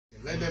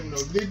Let them know.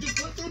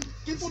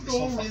 People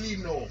don't really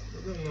know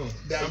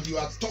that you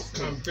are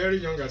talking. I'm very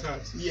young at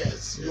heart.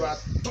 Yes, you are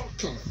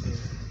talking.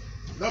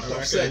 Not I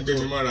upset.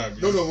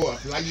 No,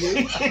 what? Like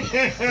you.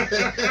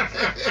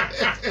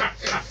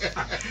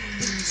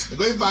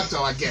 Going back to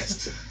our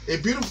guest, a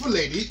beautiful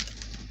lady.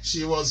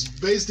 She was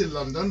based in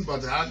London,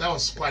 but that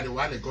was quite a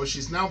while ago.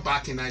 She's now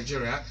back in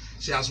Nigeria.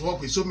 She has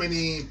worked with so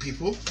many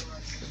people,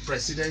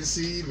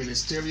 presidency,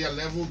 ministerial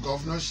level,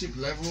 governorship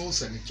level,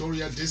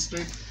 senatorial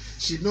district.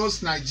 She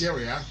knows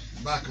Nigeria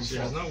back and forth. She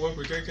has not worked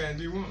with Keke and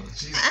D1.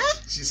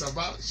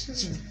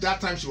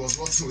 That time she was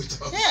working with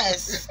us.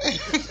 Yes.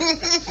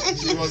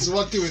 She was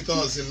working with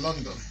us in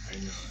London. I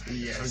know.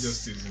 Yes. I'm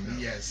just teasing now.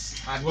 Yes.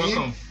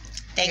 Welcome.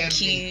 Thank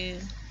Kemi. you.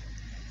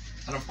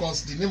 And of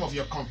course, the name of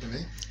your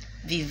company?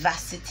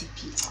 Vivacity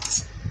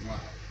PR. Wow.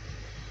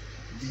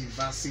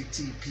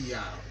 Vivacity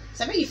PR.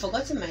 Sorry, you've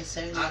forgotten my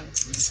surname.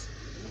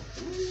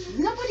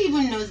 Nobody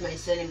even knows my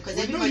surname because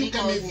everybody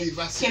calls me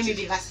Kemi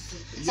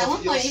Vivacity. So at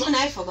one point, even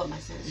I forgot my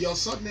surname. Your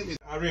surname is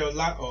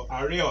Areola or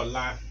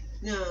Areola?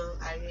 No,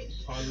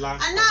 Ola.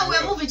 And now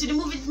we're moving to the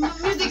music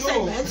segment. Wait,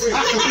 no.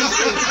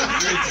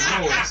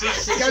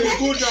 Can you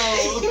go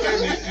down? You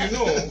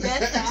know,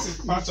 Yes, this is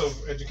part of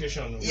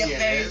education. Yeah,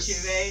 very true,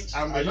 very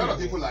true. And a lot of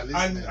people are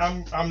listening.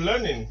 And I'm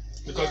learning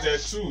because there are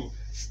two.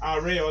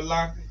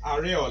 Areola.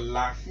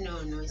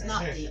 No, it's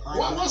not the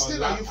What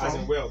state are you As in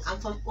from? Wales. I'm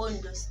from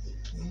Ondo State.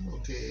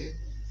 Okay.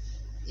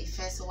 The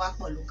first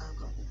Wakpo local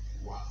government.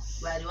 Wow.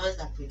 We're the ones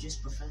that produce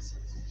professors.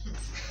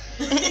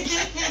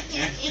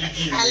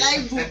 I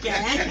like book.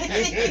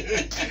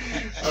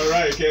 All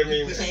right,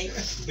 Kemi. Okay.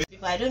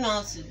 I don't know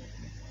how to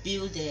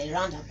build a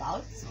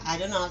roundabout. I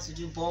don't know how to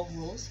do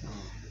boreholes.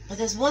 But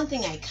there's one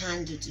thing I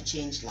can do to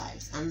change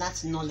lives, and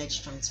that's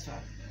knowledge transfer.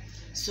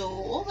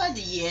 So over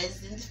the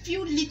years, in the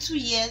few little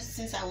years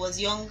since I was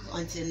young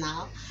until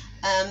now,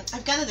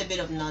 I've gathered a bit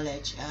of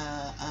knowledge,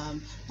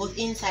 both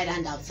inside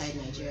and outside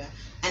Nigeria.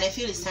 And I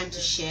feel it's time to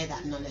share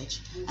that knowledge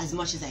as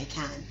much as I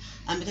can,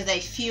 because I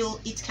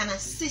feel it can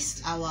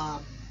assist our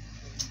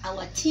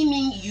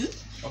teeming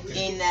youth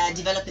in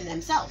developing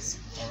themselves.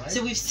 Right.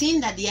 So we've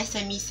seen that the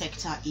SME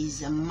sector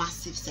is a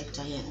massive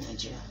sector here in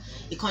Nigeria.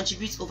 It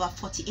contributes over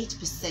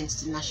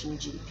 48% to national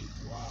GDP.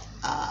 Wow.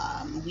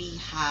 We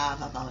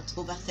have about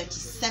over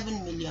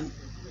 37 million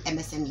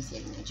MSMEs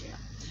here in Nigeria.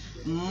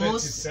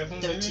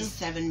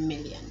 37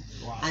 million.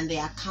 Wow. And they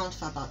account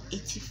for about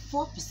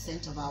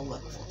 84% of our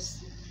workforce.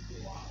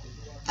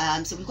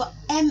 So we've got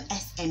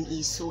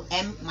MSME, so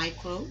M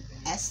micro,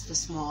 S for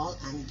small,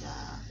 and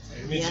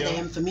the other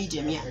M for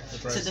medium. Yeah.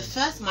 So the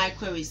first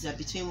micro is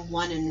between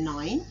 1 and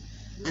 9,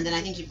 and then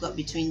I think you've got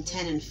between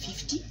 10 and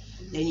 50.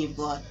 Then you've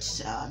got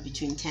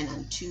between 10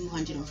 and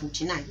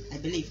 249, I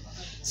believe.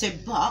 So,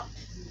 but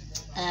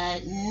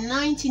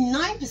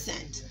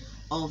 99%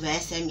 of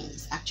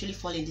SMEs actually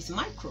fall in this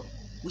micro,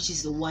 which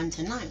is the 1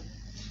 to 9.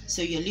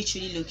 So you're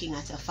literally looking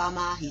at a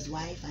farmer, his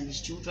wife, and his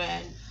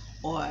children,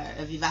 or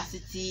a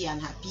Vivacity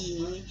and her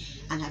PA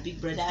and her big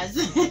brothers.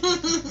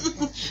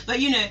 But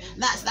you know,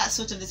 that's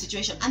sort of the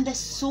situation, and there's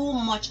so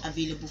much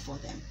available for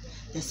them.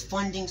 There's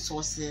funding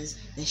sources,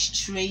 there's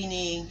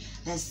training,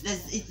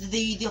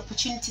 the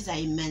opportunities are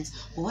immense.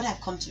 But what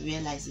I've come to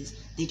realize is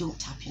they don't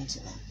tap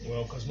into them.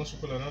 Well, because most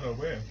people are not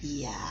aware.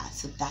 Yeah,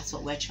 so that's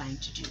what we're trying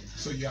to do.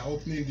 So you are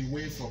opening the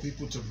way for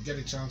people to get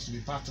a chance to be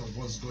part of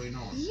what's going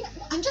on. Yeah,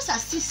 I'm just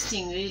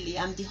assisting really.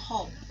 I'm the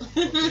hub.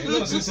 Okay.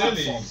 No,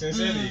 sincerely.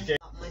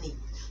 Money.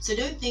 So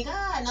don't think,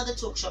 another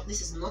talk shop. This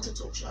is not a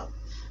talk shop.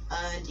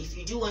 And if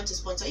you do want to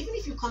sponsor, even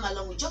if you come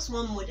along with just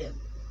one modem,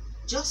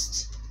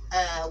 just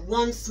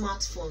one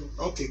smartphone.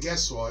 Okay,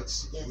 guess what?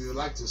 Yes. We would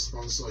like to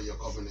sponsor your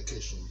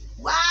communication.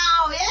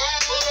 Wow!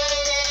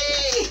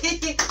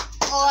 Yay!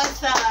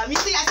 Awesome. You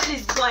see, I said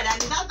it's good,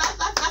 and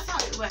that's how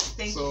it works.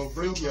 Thank you. So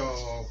bring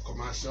your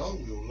commercial.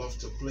 We would love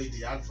to play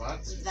the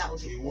advert. That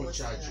would be We won't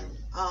awesome. charge you.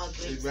 Oh,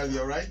 great. Well,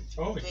 you're right.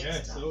 Oh Great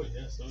yes, stuff. oh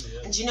yes.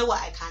 And do you know what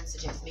I can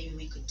suggest? Maybe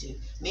we could do.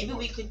 Maybe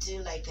we could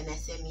do like an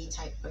SME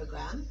type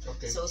program.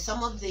 Okay. So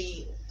some of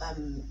the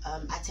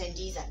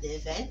attendees at the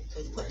event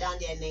could put down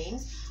their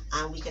names,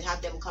 and we could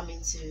have them come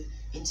into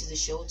the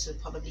show to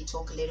probably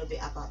talk a little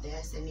bit about their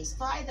SMEs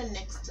for either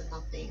next to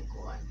nothing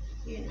or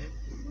you know.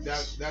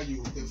 That you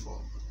will pay for.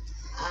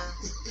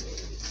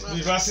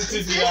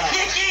 Vivacity PR.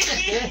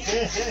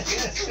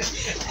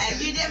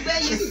 And you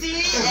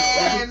see,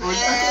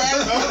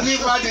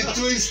 leave out the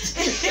twist.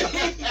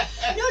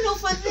 no,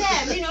 for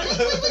them, you know,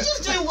 we're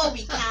just doing what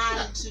we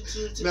can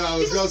to. No, I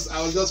was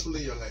just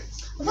pulling your leg.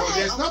 No,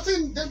 there's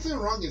nothing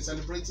wrong in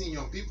celebrating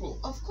young people.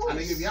 Of course. And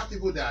if you have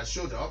people that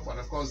showed up, and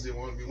of course we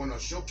want to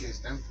showcase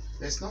them,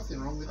 there's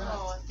nothing wrong with that.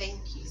 Oh,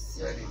 thank you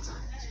so much.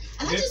 Anytime.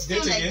 And I just feel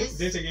like this.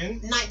 Date again?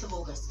 9th of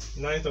August.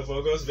 9th of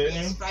August, venue?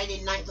 Yes, Friday,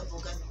 9th of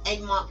August.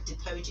 Edmark the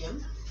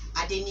Podium,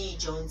 Adeneye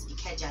Jones,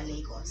 Ikeja,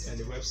 Lagos. And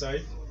the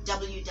website?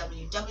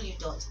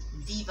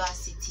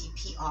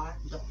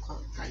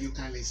 www.vivacitypr.com. Can you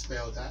kindly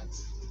spell that?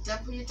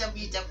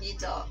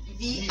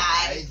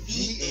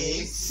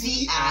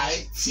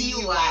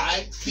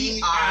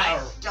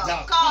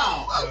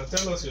 www.vivacitypr.com.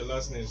 Tell us your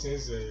last name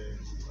since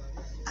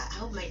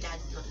hope my dad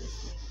is not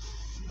listening.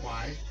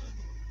 Why?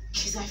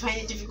 Because I find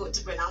it difficult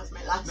to pronounce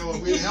my last No,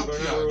 name. we'll help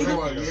you out. Don't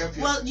worry, we'll help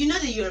you out. Well, you know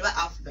the Yoruba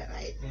alphabet,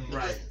 right?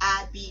 Right.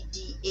 A, B,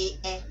 D, A,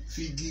 F.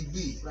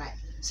 Figigi. Right.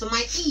 So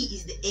my E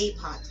is the A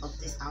part of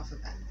this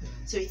alphabet.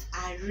 So it's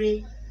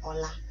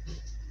Areola.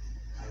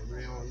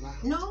 Areola.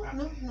 No.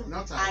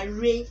 Not Are.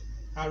 Areola.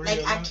 Like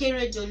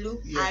Akere Jolu.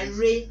 Yes.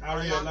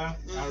 Areola.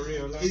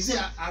 Areola. Is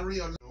it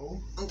Areola? No.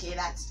 Okay,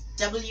 that's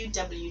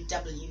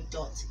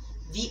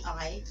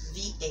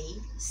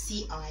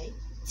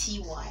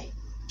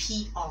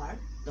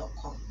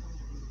www.vivacipypr.com.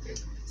 Okay.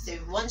 So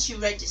once you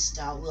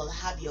register, we'll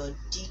have your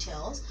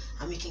details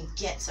and we can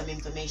get some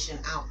information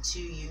out to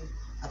you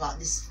about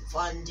this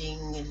funding,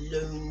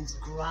 loans,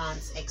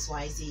 grants,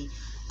 XYZ.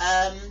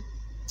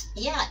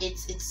 Yeah,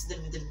 it's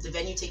the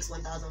venue takes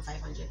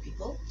 1,500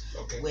 people.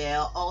 Okay.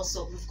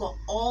 We've got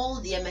all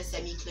the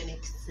MSME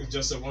clinics. It's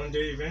just a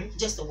one-day event.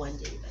 Just a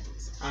one-day event.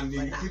 And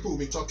the people will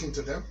be talking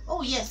to them.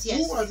 Oh yes.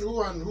 Who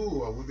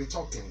will be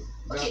talking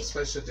that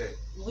special day?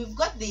 We've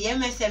got the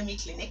MSME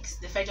clinics,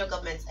 the federal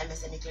government's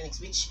MSME clinics,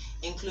 which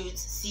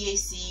includes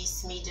CAC,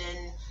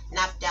 SMEDEN,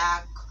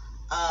 NAFDAC,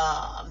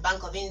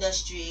 Bank of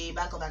Industry,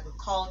 Bank of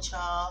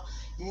Agriculture,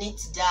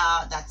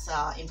 NITDA, that's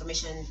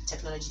Information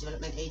Technology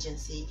Development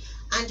Agency,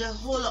 and a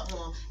whole lot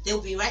more. They'll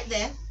be right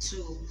there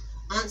to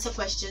answer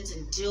questions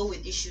and deal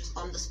with issues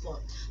on the spot.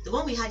 The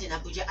one we had in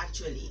Abuja,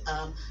 actually,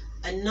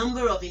 a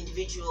number of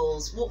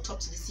individuals walked up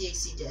to the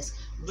CAC desk,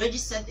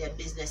 registered their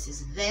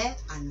businesses there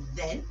and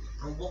then,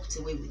 and walked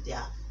away with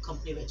their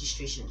company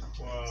registration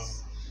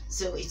documents. Wow.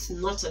 So it's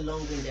not a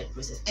long-winded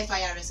process.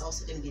 FIR is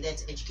also going to be there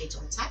to educate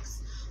on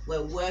tax.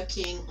 We're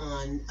working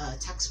on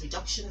tax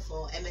reduction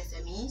for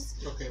MSMEs.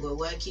 Okay. We're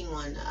working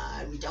on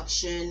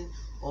reduction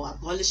or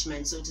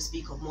abolishment, so to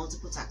speak, of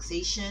multiple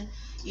taxation.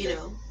 You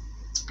know,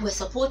 we're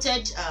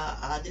supported.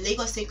 The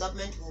Lagos State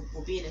government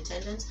will be in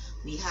attendance.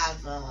 We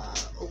have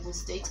Ogun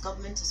State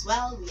government as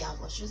well. We have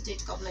Osun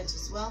State government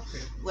as well.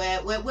 Okay.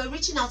 We're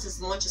reaching out as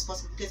much as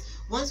possible, because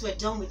once we're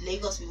done with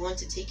Lagos, we want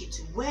to take it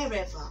to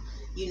wherever,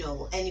 you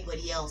know,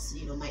 anybody else,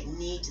 you know, might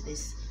need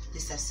this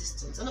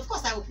assistance, and of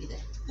course I will be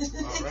there.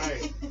 All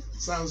right,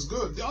 sounds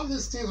good. All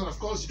these things, and of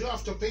course you don't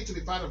have to pay to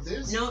be part of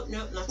this. No,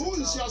 not Who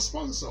is your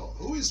sponsor?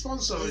 Who is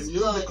sponsoring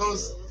you? God.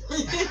 Because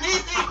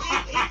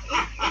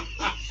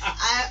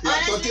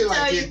I'll talking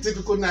like a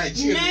typical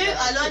Nigerian. No,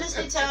 I'll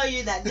honestly tell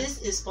you that this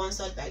is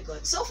sponsored by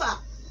God so far.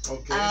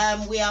 Okay.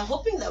 We are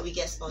hoping that we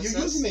get sponsored.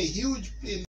 You're using a huge